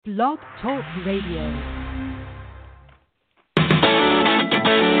Blog Talk Radio.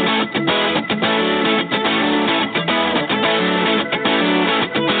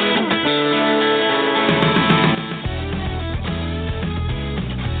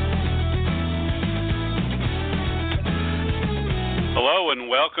 Hello and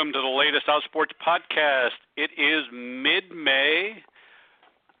welcome to the latest Outsports podcast. It is mid-May.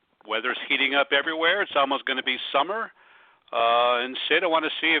 Weather's heating up everywhere. It's almost going to be summer. And Sid, I want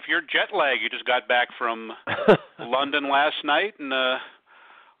to see if you're jet lagged. You just got back from London last night, and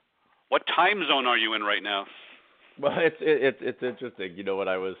what time zone are you in right now? Well, it's interesting. You know, when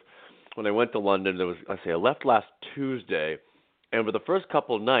I went to London, I left last Tuesday, and for the first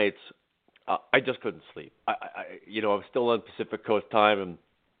couple of nights, I just couldn't sleep. I was still on Pacific Coast time,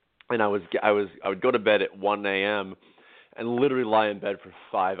 and I would go to bed at 1 a.m. and literally lie in bed for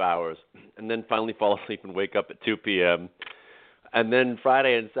 5 hours, and then finally fall asleep and wake up at 2 p.m. And then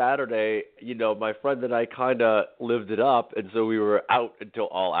Friday and Saturday, my friend and I kind of lived it up, and so we were out until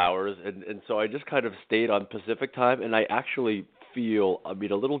all hours, and so I just kind of stayed on Pacific time, and I actually feel, a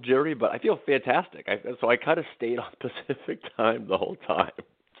little jittery, but I feel fantastic. So I kind of stayed on Pacific time the whole time.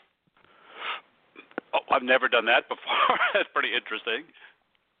 Oh, I've never done that before. That's pretty interesting.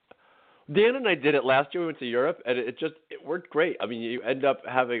 Dan and I did it last year. We went to Europe, and it worked great. You end up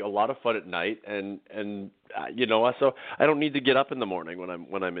having a lot of fun at night, and so I don't need to get up in the morning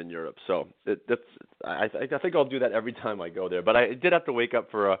when I'm in Europe. So I think I'll do that every time I go there. But I did have to wake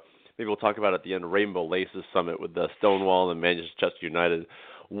up for maybe we'll talk about it at the end, Rainbow Laces Summit with the Stonewall and Manchester United.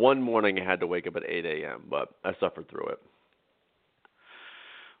 One morning I had to wake up at 8 a.m., but I suffered through it.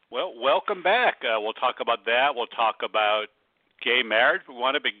 Well, welcome back. We'll talk about that. We'll talk about gay marriage. We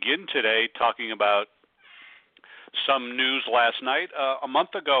want to begin today talking about some news last night. A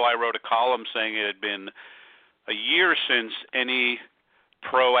month ago, I wrote a column saying it had been a year since any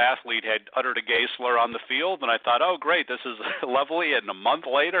pro athlete had uttered a gay slur on the field, and I thought, oh, great, this is lovely. And a month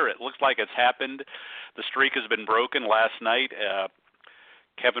later, it looks like it's happened. The streak has been broken last night.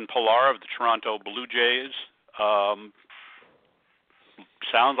 Kevin Pillar of the Toronto Blue Jays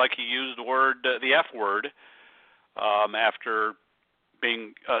sounds like he used the F word, after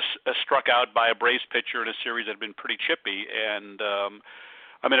being struck out by a Braves pitcher in a series that had been pretty chippy. And,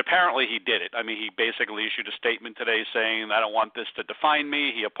 apparently he did it. He basically issued a statement today saying, I don't want this to define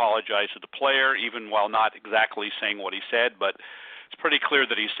me. He apologized to the player, even while not exactly saying what he said. But it's pretty clear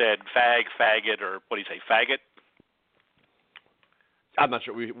that he said faggot, or what did he say, faggot? I'm not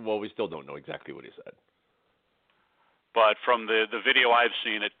sure. We still don't know exactly what he said. But from the video I've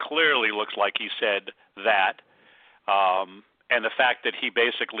seen, it clearly looks like he said that. And the fact that he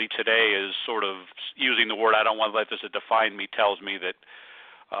basically today is sort of using the word, I don't want to let this define me, tells me that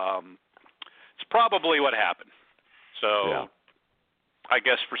it's probably what happened. So yeah. I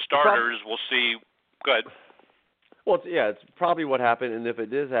guess for starters, we'll see. Go ahead. Well, it's probably what happened. And if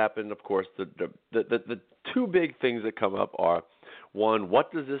it does happen, of course, the two big things that come up are, one,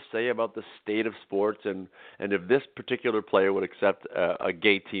 what does this say about the state of sports and if this particular player would accept a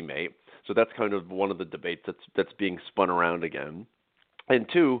gay teammate? So that's kind of one of the debates that's being spun around again. And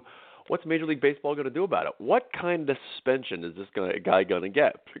two, what's Major League Baseball going to do about it? What kind of suspension is this guy going to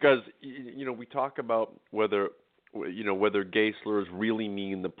get? Because, we talk about whether gay slurs really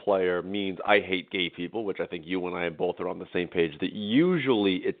mean the player means I hate gay people, which I think you and I both are on the same page, that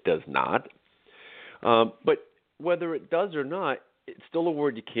usually it does not. But whether it does or not, it's still a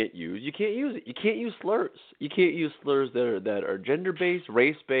word you can't use. You can't use it. You can't use slurs. You can't use slurs that are gender-based,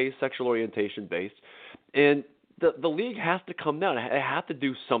 race-based, sexual orientation-based. And the league has to come down. They have to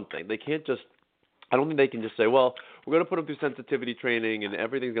do something. They can't just – I don't think they can just say, well, we're going to put them through sensitivity training and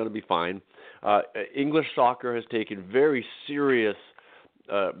everything's going to be fine. English soccer has taken very serious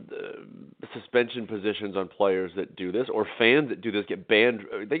suspension positions on players that do this, or fans that do this get banned.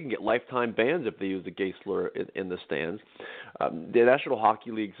 They can get lifetime bans if they use the gay slur in the stands. The National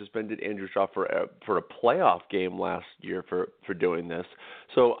Hockey League suspended Andrew Shaw for a playoff game last year for doing this.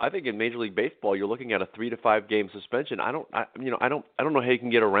 So I think in Major League Baseball, you're looking at a 3 to 5 game suspension. I don't know how you can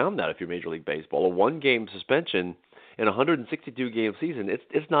get around that if you're Major League Baseball. A 1-game suspension in a 162 game season,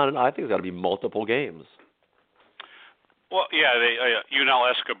 it's not. I think it's got to be multiple games. Well, yeah, Yunel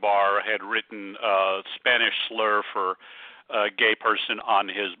Escobar had written a Spanish slur for a gay person on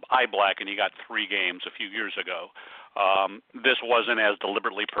his eye black, and he got 3 games a few years ago. This wasn't as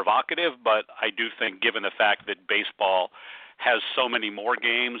deliberately provocative, but I do think given the fact that baseball has so many more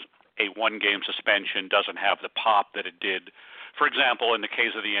games, a 1-game suspension doesn't have the pop that it did. For example, in the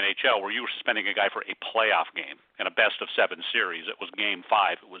case of the NHL, where you were suspending a guy for a playoff game in a best-of-7 series, it was Game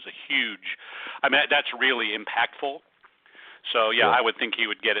 5. It was a huge – that's really impactful. So, I would think he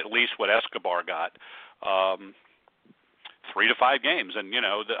would get at least what Escobar got, 3 to 5 games. And,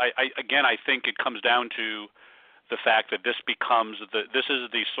 I think it comes down to the fact that this is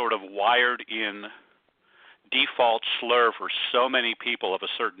the sort of wired-in default slur for so many people of a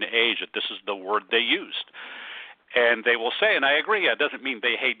certain age that this is the word they used. And they will say, and I agree, it doesn't mean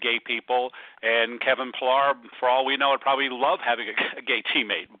they hate gay people. And Kevin Pillar, for all we know, would probably love having a gay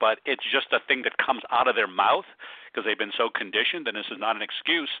teammate. But it's just a thing that comes out of their mouth because they've been so conditioned, and this is not an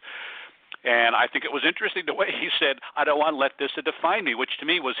excuse. And I think it was interesting the way he said, I don't want to let this define me, which to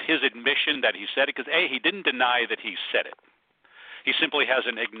me was his admission that he said it because, A, he didn't deny that he said it. He simply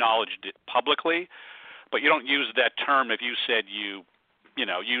hasn't acknowledged it publicly. But you don't use that term if you said use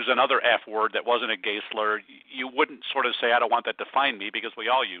another F word that wasn't a gay slur. You wouldn't sort of say, I don't want that to define me, because we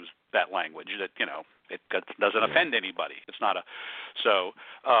all use that language that, it doesn't offend anybody. It's not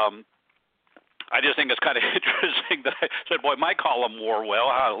I just think it's kind of interesting that I said, boy, my column wore well.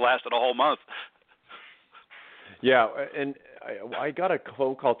 It lasted a whole month. Yeah, and I got a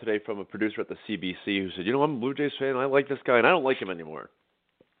phone call today from a producer at the CBC who said, I'm a Blue Jays fan. I like this guy, and I don't like him anymore.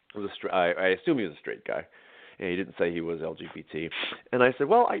 I assume he was a straight guy, and he didn't say he was LGBT. And I said,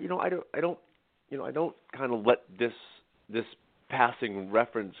 well, I don't kind of let this passing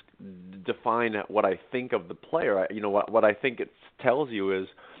reference define what I think of the player. What I think it tells you is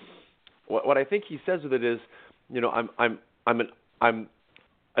what I think he says with it is, I'm an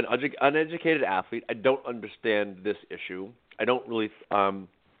uneducated athlete. I don't understand this issue. I don't really, I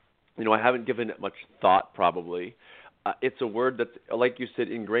haven't given it much thought probably. It's a word that's, like you said,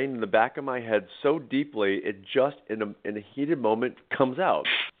 ingrained in the back of my head so deeply, it just in a heated moment comes out.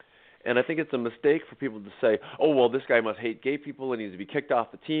 And I think it's a mistake for people to say, oh, well, this guy must hate gay people and needs to be kicked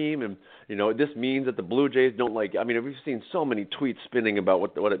off the team. And, this means that the Blue Jays don't like – I mean, we've seen so many tweets spinning about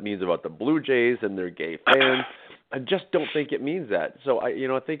what it means about the Blue Jays and their gay fans. I just don't think it means that. So, I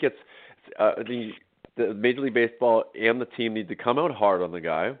think it's the Major League Baseball and the team need to come out hard on the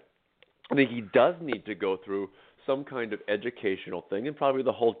guy. I think he does need to go through some kind of educational thing, and probably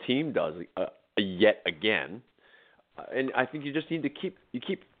the whole team does yet again. And I think you just need to keep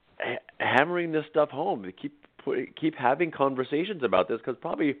hammering this stuff home. Keep having conversations about this, because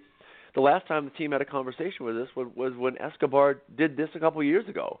probably the last time the team had a conversation with this was when Escobar did this a couple of years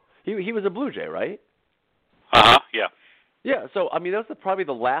ago. He was a Blue Jay, right? Yeah. Yeah, so I mean that's probably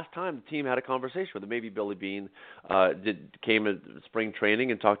the last time the team had a conversation with him. Maybe Billy Beane came at spring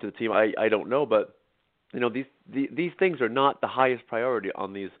training and talked to the team. I don't know, but these things are not the highest priority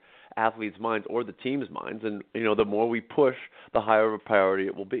on these athletes' minds or the team's minds, and the more we push, the higher of a priority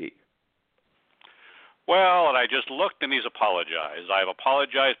it will be. Well, and I just looked, and he's apologized. I've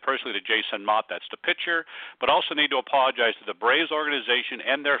apologized personally to Jason Mott, that's the pitcher, but also need to apologize to the Braves organization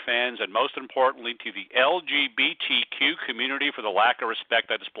and their fans, and most importantly to the LGBTQ community for the lack of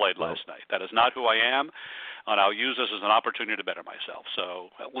respect I displayed last night. That is not who I am, and I'll use this as an opportunity to better myself.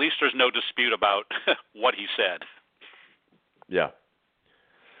 So at least there's no dispute about what he said. Yeah.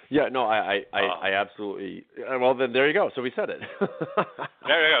 Yeah, no, I absolutely. Well, then there you go. So we said it. There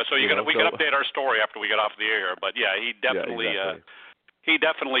you go. So we can update our story after we get off the air. But yeah, he definitely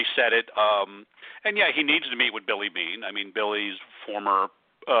said it. And yeah, he needs to meet with Billy Beane. I mean, Billy's former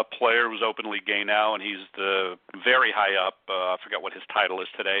player who's openly gay now, and he's the very high up. I forget what his title is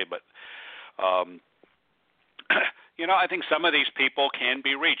today, but I think some of these people can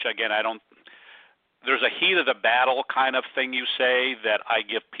be reached. Again, there's a heat of the battle kind of thing you say that I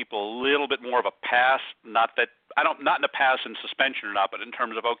give people a little bit more of a pass. Not in a pass in suspension or not, but in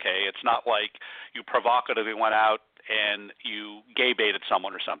terms of, okay, it's not like you provocatively went out and you gay baited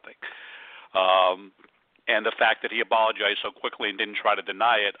someone or something. And the fact that he apologized so quickly and didn't try to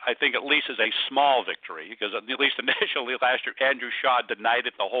deny it, I think at least is a small victory, because at least initially last year, Andrew Shaw denied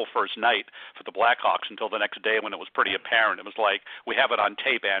it the whole first night for the Blackhawks until the next day when it was pretty apparent. It was like, we have it on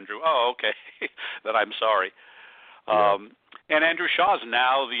tape, Andrew. Oh, okay. Then I'm sorry. Yeah. And Andrew Shaw is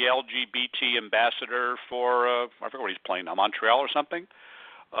now the LGBT ambassador for, I forget what he's playing now, Montreal or something,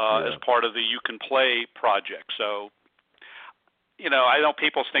 as part of the You Can Play project. So, I know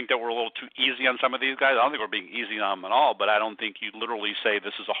people think that we're a little too easy on some of these guys. I don't think we're being easy on them at all, but I don't think you literally say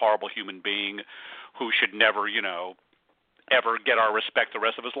this is a horrible human being who should never, ever get our respect the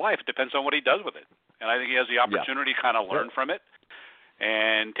rest of his life. It depends on what he does with it. And I think he has the opportunity to kind of learn from it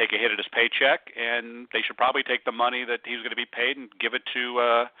and take a hit at his paycheck, and they should probably take the money that he's going to be paid and give it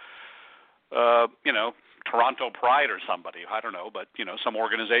to, Toronto Pride or somebody. I don't know, but, some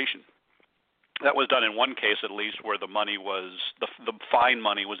organization. That was done in one case, at least, where the money was the fine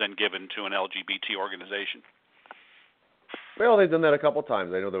money was then given to an LGBT organization. Well, they've done that a couple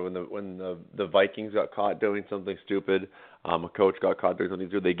times. I know that when the Vikings got caught doing something stupid, a coach got caught doing something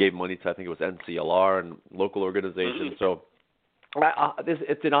stupid. They gave money to, I think it was NCLR and local organizations. So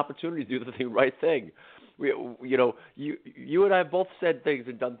it's an opportunity to do the right thing. You and I have both said things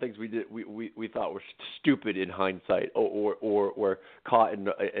and done things we thought were stupid in hindsight, or were caught in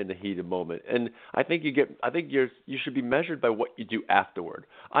the heat of moment. And I think you should be measured by what you do afterward.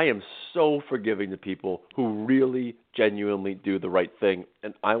 I am so forgiving to people who really genuinely do the right thing,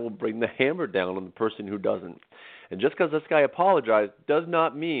 and I will bring the hammer down on the person who doesn't. And just because this guy apologized does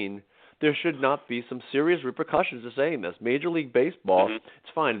not mean there should not be some serious repercussions to saying this. Major League Baseball,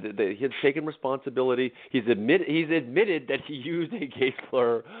 it's fine. He's taken responsibility. He's admitted that he used a gay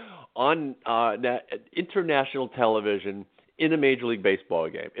slur on international television in a Major League Baseball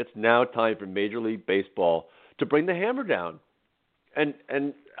game. It's now time for Major League Baseball to bring the hammer down, and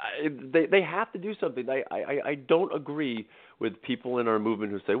they have to do something. I don't agree with people in our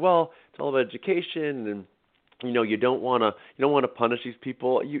movement who say, well, it's all about education and you don't want to punish these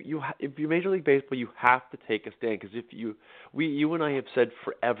people. If you're Major League Baseball, you have to take a stand, because you and I have said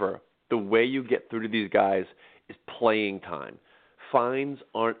forever, the way you get through to these guys is playing time. Fines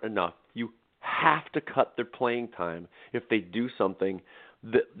aren't enough. You have to cut their playing time if they do something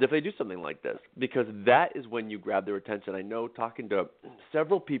like this, because that is when you grab their attention. I know, talking to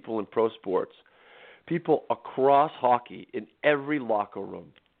several people in pro sports, people across hockey in every locker room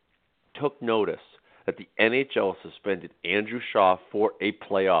took notice that the NHL suspended Andrew Shaw for a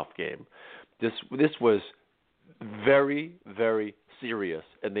playoff game. This was very, very serious,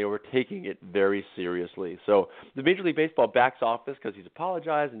 and they were taking it very seriously. So the Major League Baseball backs off this because he's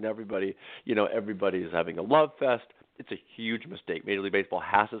apologized, and everybody is having a love fest. It's a huge mistake. Major League Baseball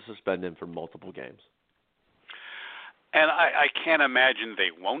has to suspend him for multiple games. And I can't imagine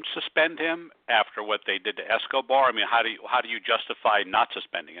they won't suspend him after what they did to Escobar. I mean, how do you justify not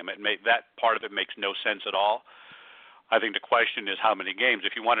suspending him? That part of it makes no sense at all. I think the question is how many games.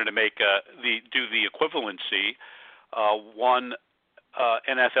 If you wanted to make do the equivalency, one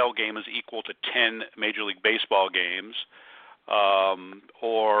NFL game is equal to 10 Major League Baseball games,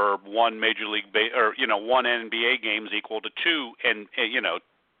 or one one NBA game is equal to two, and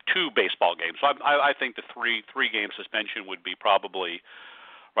two baseball games. So I think the three game suspension would be probably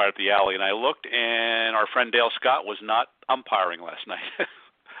right up the alley. And I looked, and our friend Dale Scott was not umpiring last night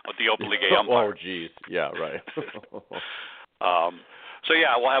with the openly gay umpire. Oh, geez. Yeah, right. So,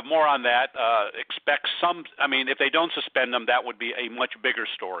 yeah, we'll have more on that. Expect some – I mean, if they don't suspend them, that would be a much bigger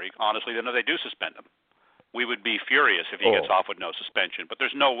story, honestly, than if they do suspend them. We would be furious if he gets off with no suspension. But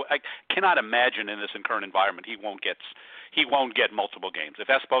there's no – I cannot imagine in this current environment he won't get multiple games. If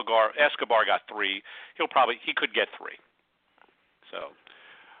Escobar got three, he could get three. So,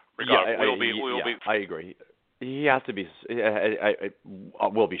 regardless, I agree. He has to be. I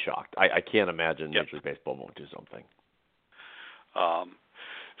will be shocked. I can't imagine Major League Baseball won't do something.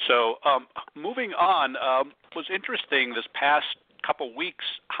 Moving on, was interesting this past couple weeks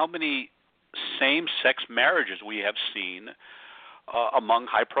how many same-sex marriages we have seen among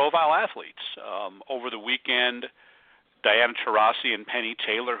high-profile athletes. Over the weekend, Diana Taurasi and Penny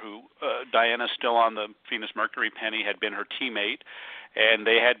Taylor, who Diana's still on the Venus Mercury, Penny had been her teammate, and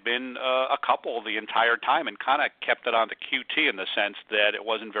they had been a couple the entire time and kind of kept it on the QT in the sense that it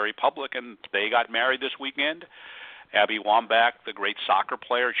wasn't very public, and they got married this weekend. Abby Wambach, the great soccer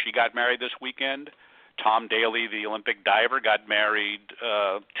player, she got married this weekend. Tom Daley, the Olympic diver, got married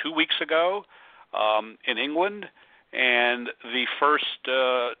 2 weeks ago in England. And the first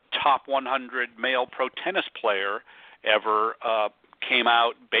top 100 male pro tennis player ever came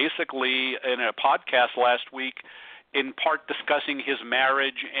out basically in a podcast last week, in part discussing his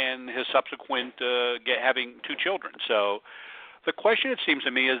marriage and his subsequent having two children. So the question, it seems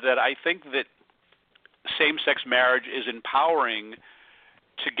to me, is that I think that same-sex marriage is empowering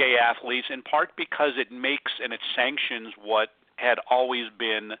to gay athletes, in part because it makes and it sanctions what had always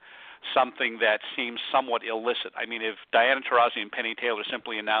been something that seems somewhat illicit. I mean, if Diana Taurasi and Penny Taylor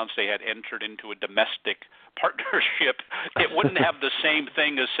simply announced they had entered into a domestic partnership, it wouldn't have the same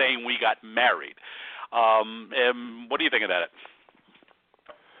thing as saying we got married. What do you think of that?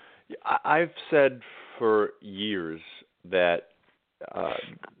 I've said for years that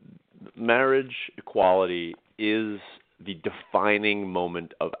marriage equality is the defining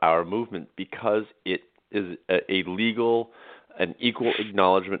moment of our movement, because it is a legal and equal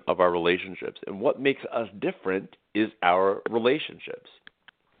acknowledgement of our relationships. And what makes us different is our relationships,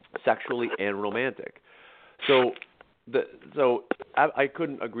 sexually and romantic. So I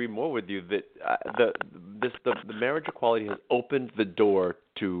couldn't agree more with you that the marriage equality has opened the door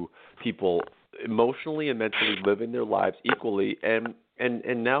to people emotionally and mentally living their lives equally, and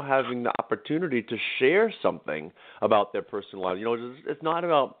now having the opportunity to share something about their personal life. It's not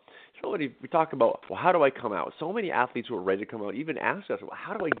about, we talk about, well, how do I come out? So many athletes who are ready to come out even ask us, well,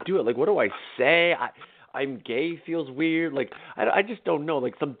 how do I do it? Like, what do I say? I'm gay feels weird. Like, I just don't know.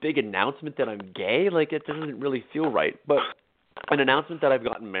 Like, some big announcement that I'm gay, like, it doesn't really feel right. But an announcement that I've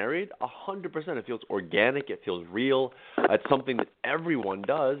gotten married, 100%. It feels organic. It feels real. It's something that everyone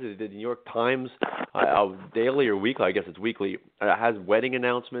does. The New York Times, daily or weekly, I guess it's weekly, has wedding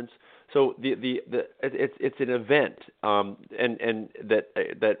announcements. So it's an event, and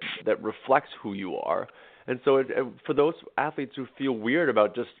that reflects who you are. And so for those athletes who feel weird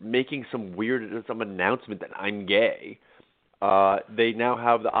about just making some announcement that I'm gay, they now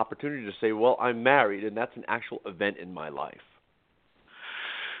have the opportunity to say, well, I'm married, and that's an actual event in my life.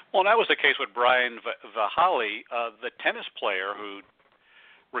 Well, that was the case with Brian Vahaly, the tennis player who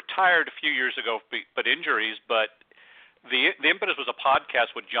retired a few years ago, but injuries. But the impetus was a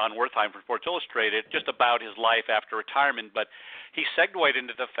podcast with John Wertheim from Sports Illustrated, just about his life after retirement. But he segued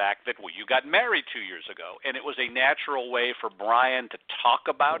into the fact that, well, you got married 2 years ago, and it was a natural way for Brian to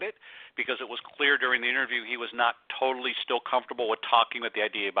talk about it, because it was clear during the interview he was not totally still comfortable with talking with the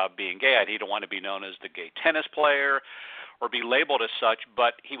idea about being gay. He didn't want to be known as the gay tennis player or be labeled as such,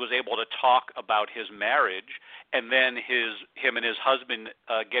 but he was able to talk about his marriage, and then him and his husband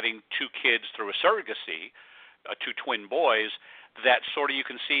getting 2 kids through a surrogacy, 2 twin boys. That sort of, you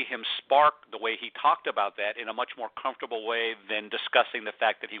can see him spark the way he talked about that in a much more comfortable way than discussing the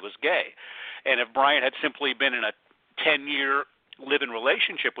fact that he was gay. And if Brian had simply been in a 10-year live-in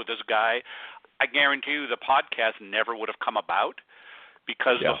relationship with this guy, I guarantee you the podcast never would have come about,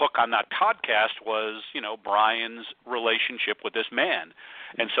 because the hook on that podcast was, Brian's relationship with this man.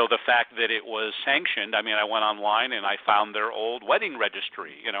 And so the fact that it was sanctioned, I went online and I found their old wedding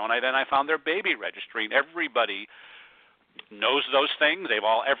registry, and then I found their baby registry, and everybody knows those things.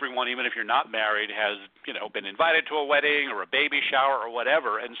 Everyone, even if you're not married, has, been invited to a wedding or a baby shower or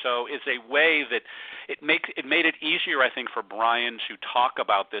whatever. And so it's a way that it made it easier, I think, for Brian to talk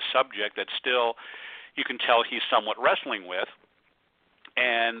about this subject that still you can tell he's somewhat wrestling with.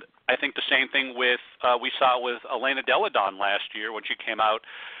 And I think the same thing we saw with Elena Delle Donne last year when she came out.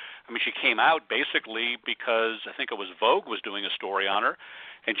 She came out basically because I think it was Vogue was doing a story on her,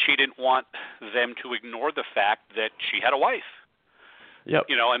 and she didn't want them to ignore the fact that she had a wife. Yep.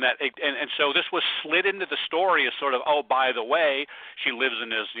 And so this was slid into the story as sort of, oh, by the way, she lives in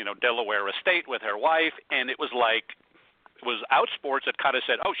this Delaware estate with her wife, and it was like, it was Outsports that kind of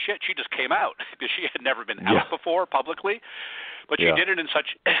said, oh shit, she just came out, because she had never been out before publicly. But she did it in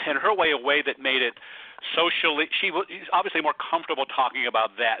her way that made it socially. She was obviously more comfortable talking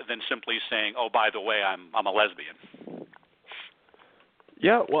about that than simply saying, "Oh, by the way, I'm a lesbian."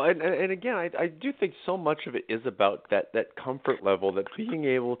 Yeah, well, and again, I do think so much of it is about that comfort level, that being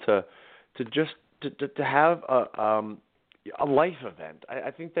able to have a life event.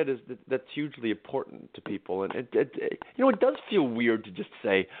 I think that's hugely important to people, and it does feel weird to just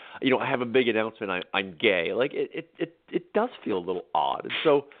say, I have a big announcement, I'm gay. Like it does feel a little odd, and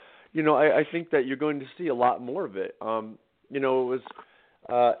so I think that you're going to see a lot more of it. It was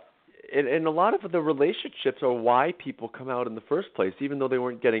and a lot of the relationships are why people come out in the first place, even though they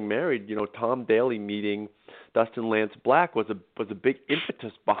weren't getting married. Tom Daley meeting Dustin Lance Black was a big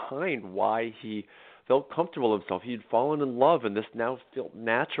impetus behind why he felt comfortable with himself. He had fallen in love, and this now felt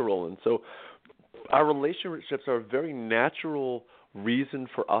natural. And so our relationships are a very natural reason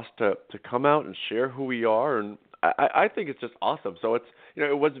for us to come out and share who we are, and I think it's just awesome. So it's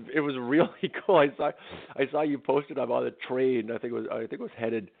it was really cool. I saw you posted. I'm on a train. I think it was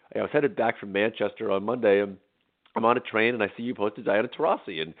headed. I was headed back from Manchester on Monday, and I'm on a train, and I see you posted Diana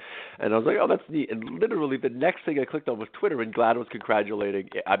Taurasi, and I was like, oh, that's neat. And literally the next thing I clicked on was Twitter, and Glad was congratulating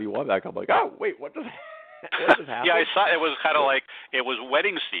Abby Wambach. I'm like, oh wait, what does happen? Yeah, I saw it was kind of like it was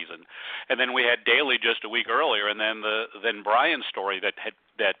wedding season, and then we had Daley just a week earlier, and then Brian's story that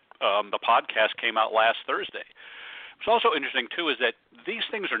the podcast came out last Thursday. What's also interesting too is that these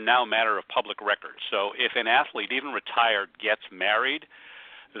things are now a matter of public record. So if an athlete, even retired, gets married,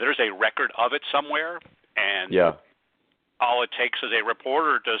 there's a record of it somewhere, and all it takes is a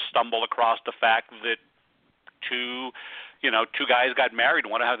reporter to stumble across the fact that two guys got married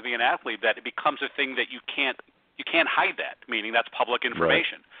and one has to be an athlete, that it becomes a thing that you can't hide that, meaning that's public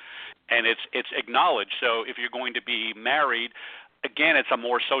information. Right. And it's acknowledged. So if you're going to be married, again, it's a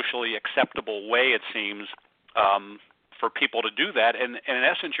more socially acceptable way, it seems, for people to do that. And in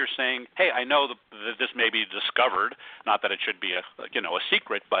essence, you're saying, hey, I know that this may be discovered, not that it should be a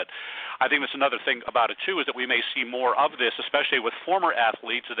secret, but I think that's another thing about it too, is that we may see more of this, especially with former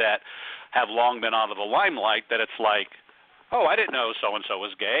athletes that have long been out of the limelight, that it's like, oh, I didn't know so-and-so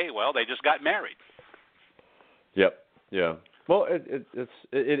was gay. Well, they just got married. Yep. Yeah. Well,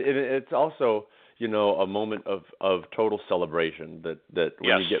 it's also, a moment of total celebration that when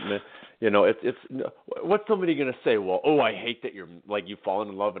yes. you get, it's what's somebody going to say? Well, I hate that you've fallen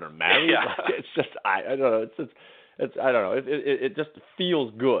in love and are married. Yeah. Like, it's just I don't know. It's I don't know. It just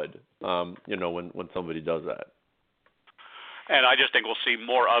feels good, when somebody does that. And I just think we'll see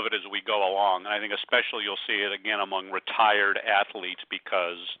more of it as we go along. And I think especially you'll see it again among retired athletes,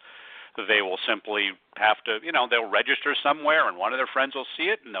 because they will simply have to, they'll register somewhere and one of their friends will see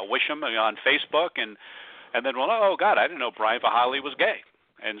it and they'll wish them on Facebook and then, well, oh, God, I didn't know Brian Vahaly was gay.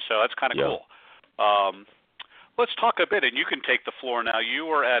 And so that's kind of cool. Let's talk a bit, and you can take the floor now. You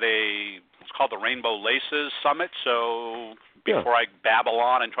were at it's called the Rainbow Laces Summit, so before I babble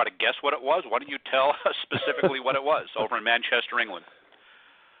on and try to guess what it was, why don't you tell us specifically what it was over in Manchester, England?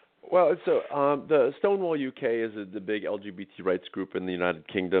 Well, so the Stonewall UK is the big LGBT rights group in the United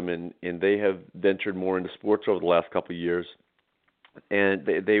Kingdom, and they have ventured more into sports over the last couple of years. And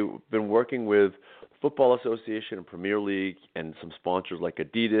they've been working with Football Association and Premier League and some sponsors like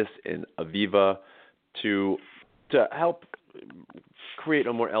Adidas and Aviva to help create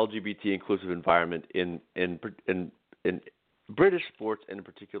a more LGBT inclusive environment in British sports, and in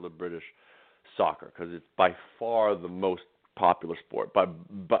particular British soccer, because it's by far the most popular sport, but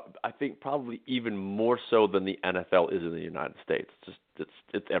I think probably even more so than the NFL is in the United States.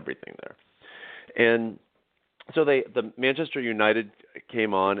 It's everything there. And so the Manchester United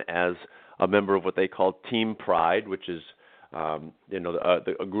came on as a member of what they call Team Pride, which is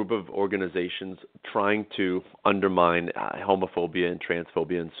a group of organizations trying to undermine homophobia and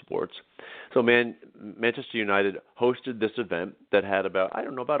transphobia in sports. So Manchester United hosted this event that had about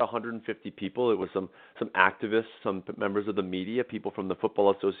 150 people. It was some activists, some members of the media, people from the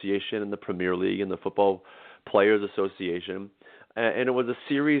Football Association and the Premier League and the Football Players Association. And it was a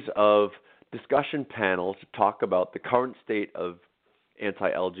series of discussion panels to talk about the current state of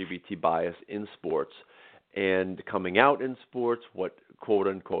anti-LGBT bias in sports and coming out in sports, what quote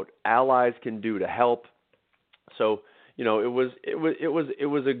unquote allies can do to help. So, it was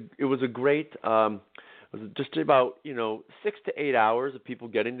a great it was just about 6 to 8 hours of people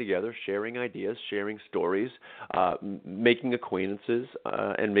getting together, sharing ideas, sharing stories, making acquaintances,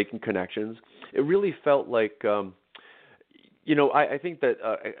 and making connections. It really felt like I think that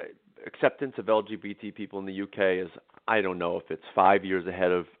acceptance of LGBT people in the UK is, I don't know if it's 5 years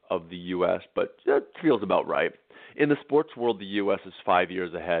ahead of the U.S., but that feels about right. In the sports world, the U.S. is 5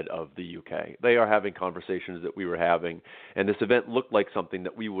 years ahead of the U.K. They are having conversations that we were having, and this event looked like something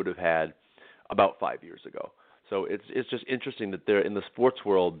that we would have had about 5 years ago. So it's just interesting that they're in the sports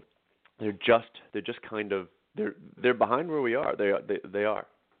world. They're just kind of they're behind where we are. They are.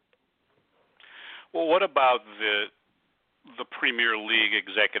 Well, what about the Premier League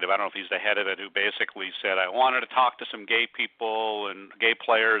executive, I don't know if he's the head of it, who basically said, I wanted to talk to some gay people and gay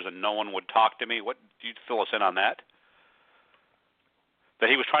players and no one would talk to me? What do you fill us in on that? That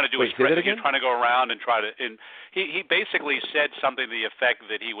he was trying to do his thing, he was trying to go around and try to, and he basically said something to the effect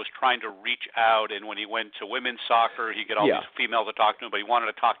that he was trying to reach out, and when he went to women's soccer, he get all these females to talk to him, but he wanted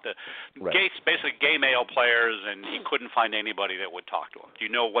to talk to basically gay male players, and he couldn't find anybody that would talk to him. Do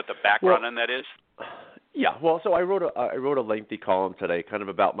you know what the background on that is? Yeah, well, so I wrote a lengthy column today, kind of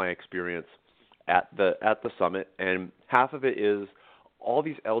about my experience at the summit, and half of it is all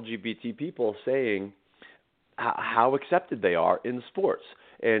these LGBT people saying how accepted they are in sports.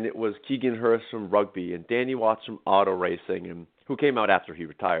 And it was Keegan Hurst from rugby and Danny Watts from auto racing, and who came out after he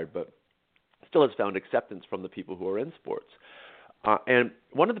retired, but still has found acceptance from the people who are in sports. And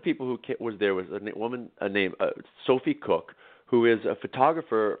one of the people who was there was a woman named Sophie Cook, who is a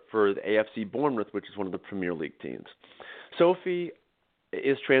photographer for the AFC Bournemouth, which is one of the Premier League teams. Sophie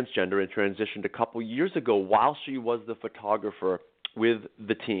is transgender and transitioned a couple years ago while she was the photographer with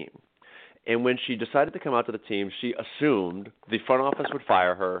the team. And when she decided to come out to the team, she assumed the front office would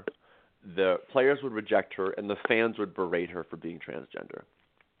fire her, the players would reject her, and the fans would berate her for being transgender.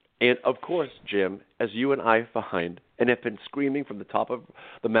 And, of course, Jim, as you and I find, and have been screaming from the top of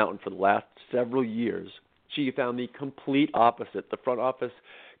the mountain for the last several years, she found the complete opposite. The front office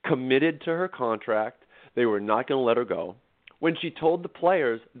committed to her contract. They were not going to let her go. When she told the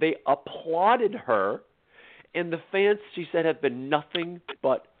players, they applauded her. And the fans, she said, have been nothing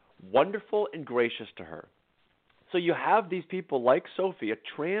but wonderful and gracious to her. So you have these people like Sophie, a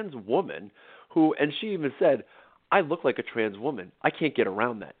trans woman, who, and she even said, I look like a trans woman. I can't get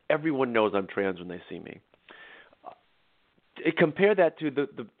around that. Everyone knows I'm trans when they see me. Compare that to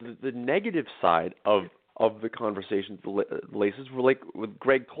the negative side of the conversation. The laces were like with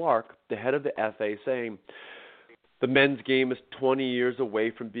Greg Clark, the head of the FA, saying the men's game is 20 years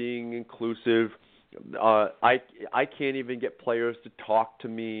away from being inclusive. I can't even get players to talk to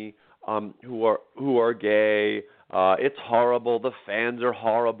me who are gay. It's horrible. The fans are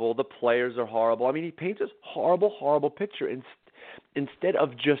horrible. The players are horrible. I mean, he paints this horrible picture instead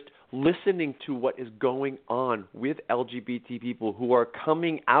of just listening to what is going on with LGBT people who are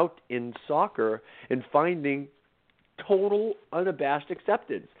coming out in soccer and finding total unabashed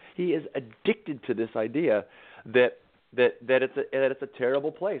acceptance. He is addicted to this idea that it's a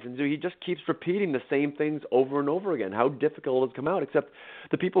terrible place, and so he just keeps repeating the same things over and over again. How difficult it is to come out, except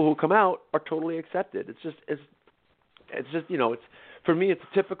the people who come out are totally accepted. It's just for me, it's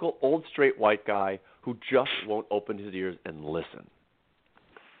a typical old straight white guy who just won't open his ears and listen.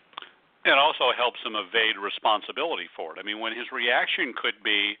 It also helps him evade responsibility for it. I mean, when his reaction could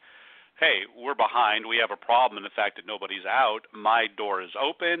be, hey, we're behind, we have a problem in the fact that nobody's out, my door is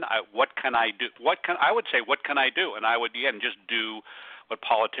open, what can I do? I would say, what can I do? And I would, again, just do what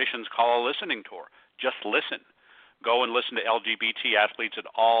politicians call a listening tour. Just listen. Go and listen to LGBT athletes in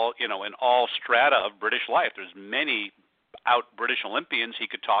all strata of British life. There's many out British Olympians he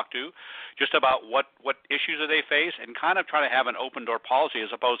could talk to just about what issues do they face, and kind of try to have an open door policy as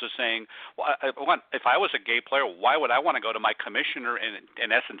opposed to saying, well, if I was a gay player, why would I want to go to my commissioner and in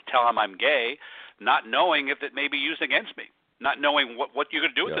essence tell him I'm gay, not knowing if it may be used against me, not knowing what you're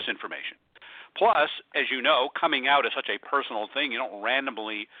going to do with this information. Plus, as you know, coming out is such a personal thing. You don't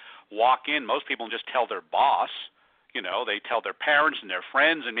randomly walk in. Most people just tell their boss. They tell their parents and their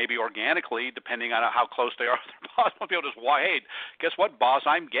friends, and maybe organically, depending on how close they are with their boss, most people just, hey, guess what, boss,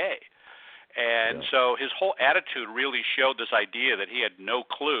 I'm gay. And so his whole attitude really showed this idea that he had no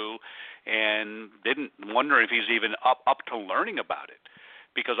clue and didn't wonder if he's even up to learning about it,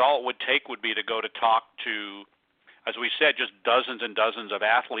 because all it would take would be to go to talk to, as we said, just dozens and dozens of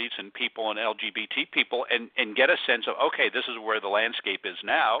athletes and people and LGBT people and get a sense of, okay, this is where the landscape is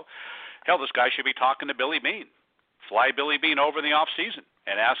now. Hell, this guy should be talking to Billy Beane. Fly Billy Beane over in the off season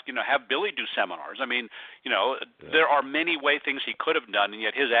and ask, have Billy do seminars. I mean, there are many things he could have done, and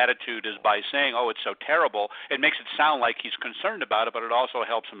yet his attitude is by saying, oh, it's so terrible. It makes it sound like he's concerned about it, but it also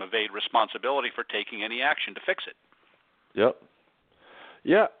helps him evade responsibility for taking any action to fix it. Yep.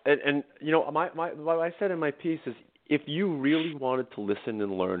 Yeah, and what I said in my piece is, if you really wanted to listen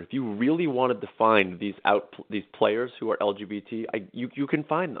and learn, if you really wanted to find these players who are LGBT, you can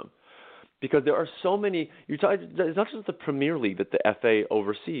find them. Because there are so many. It's not just the Premier League that the FA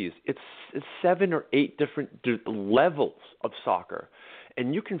oversees. It's 7 or 8 different levels of soccer,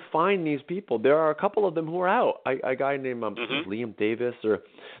 and you can find these people. There are a couple of them who are out. A guy named Liam Davis, or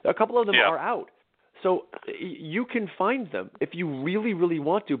a couple of them are out. So you can find them if you really, really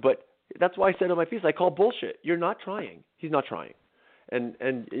want to. But that's why I said in my piece, I call bullshit. You're not trying. He's not trying, and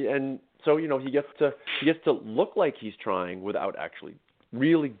so he gets to look like he's trying without actually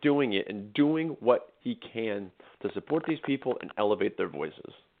really doing it and doing what he can to support these people and elevate their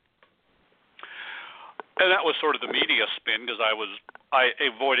voices. And that was sort of the media spin, because I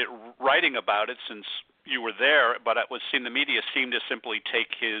avoided writing about it since you were there, but the media seemed to simply take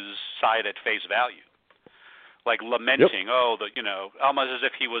his side at face value, like lamenting, almost as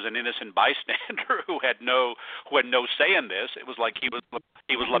if he was an innocent bystander who had no say in this. It was like he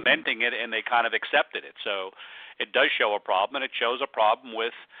was lamenting it, and they kind of accepted it. So it does show a problem, and it shows a problem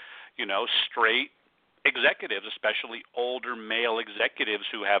with, straight executives, especially older male executives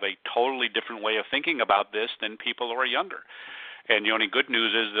who have a totally different way of thinking about this than people who are younger. And the only good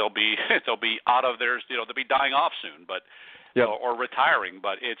news is they'll be out of theirs, they'll be dying off soon, but or retiring.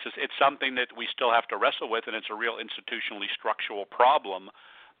 But it's something that we still have to wrestle with, and it's a real institutionally structural problem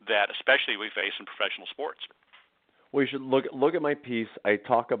that especially we face in professional sports. Well, you should look at my piece. I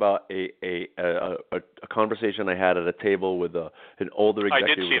talk about a conversation I had at a table with an older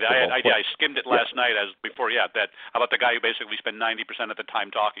executive. I did see that. I skimmed it last night about the guy who basically spent 90% of the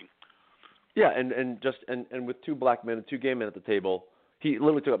time talking. Yeah, and with 2 black men and 2 gay men at the table, he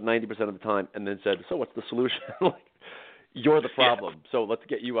literally took up 90% of the time, and then said, "So what's the solution? You're the problem. Yeah. So let's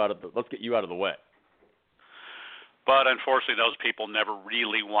get you out of the way." But unfortunately, those people never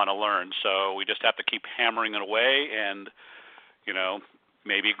really want to learn, so we just have to keep hammering it away, and,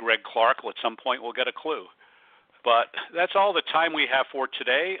 maybe Greg Clark at some point will get a clue. But that's all the time we have for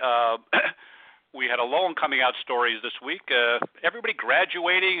today. we had a lull in coming out stories this week. Everybody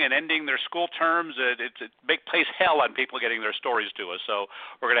graduating and ending their school terms, it plays hell on people getting their stories to us. So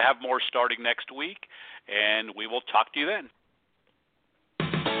we're going to have more starting next week, and we will talk to you then.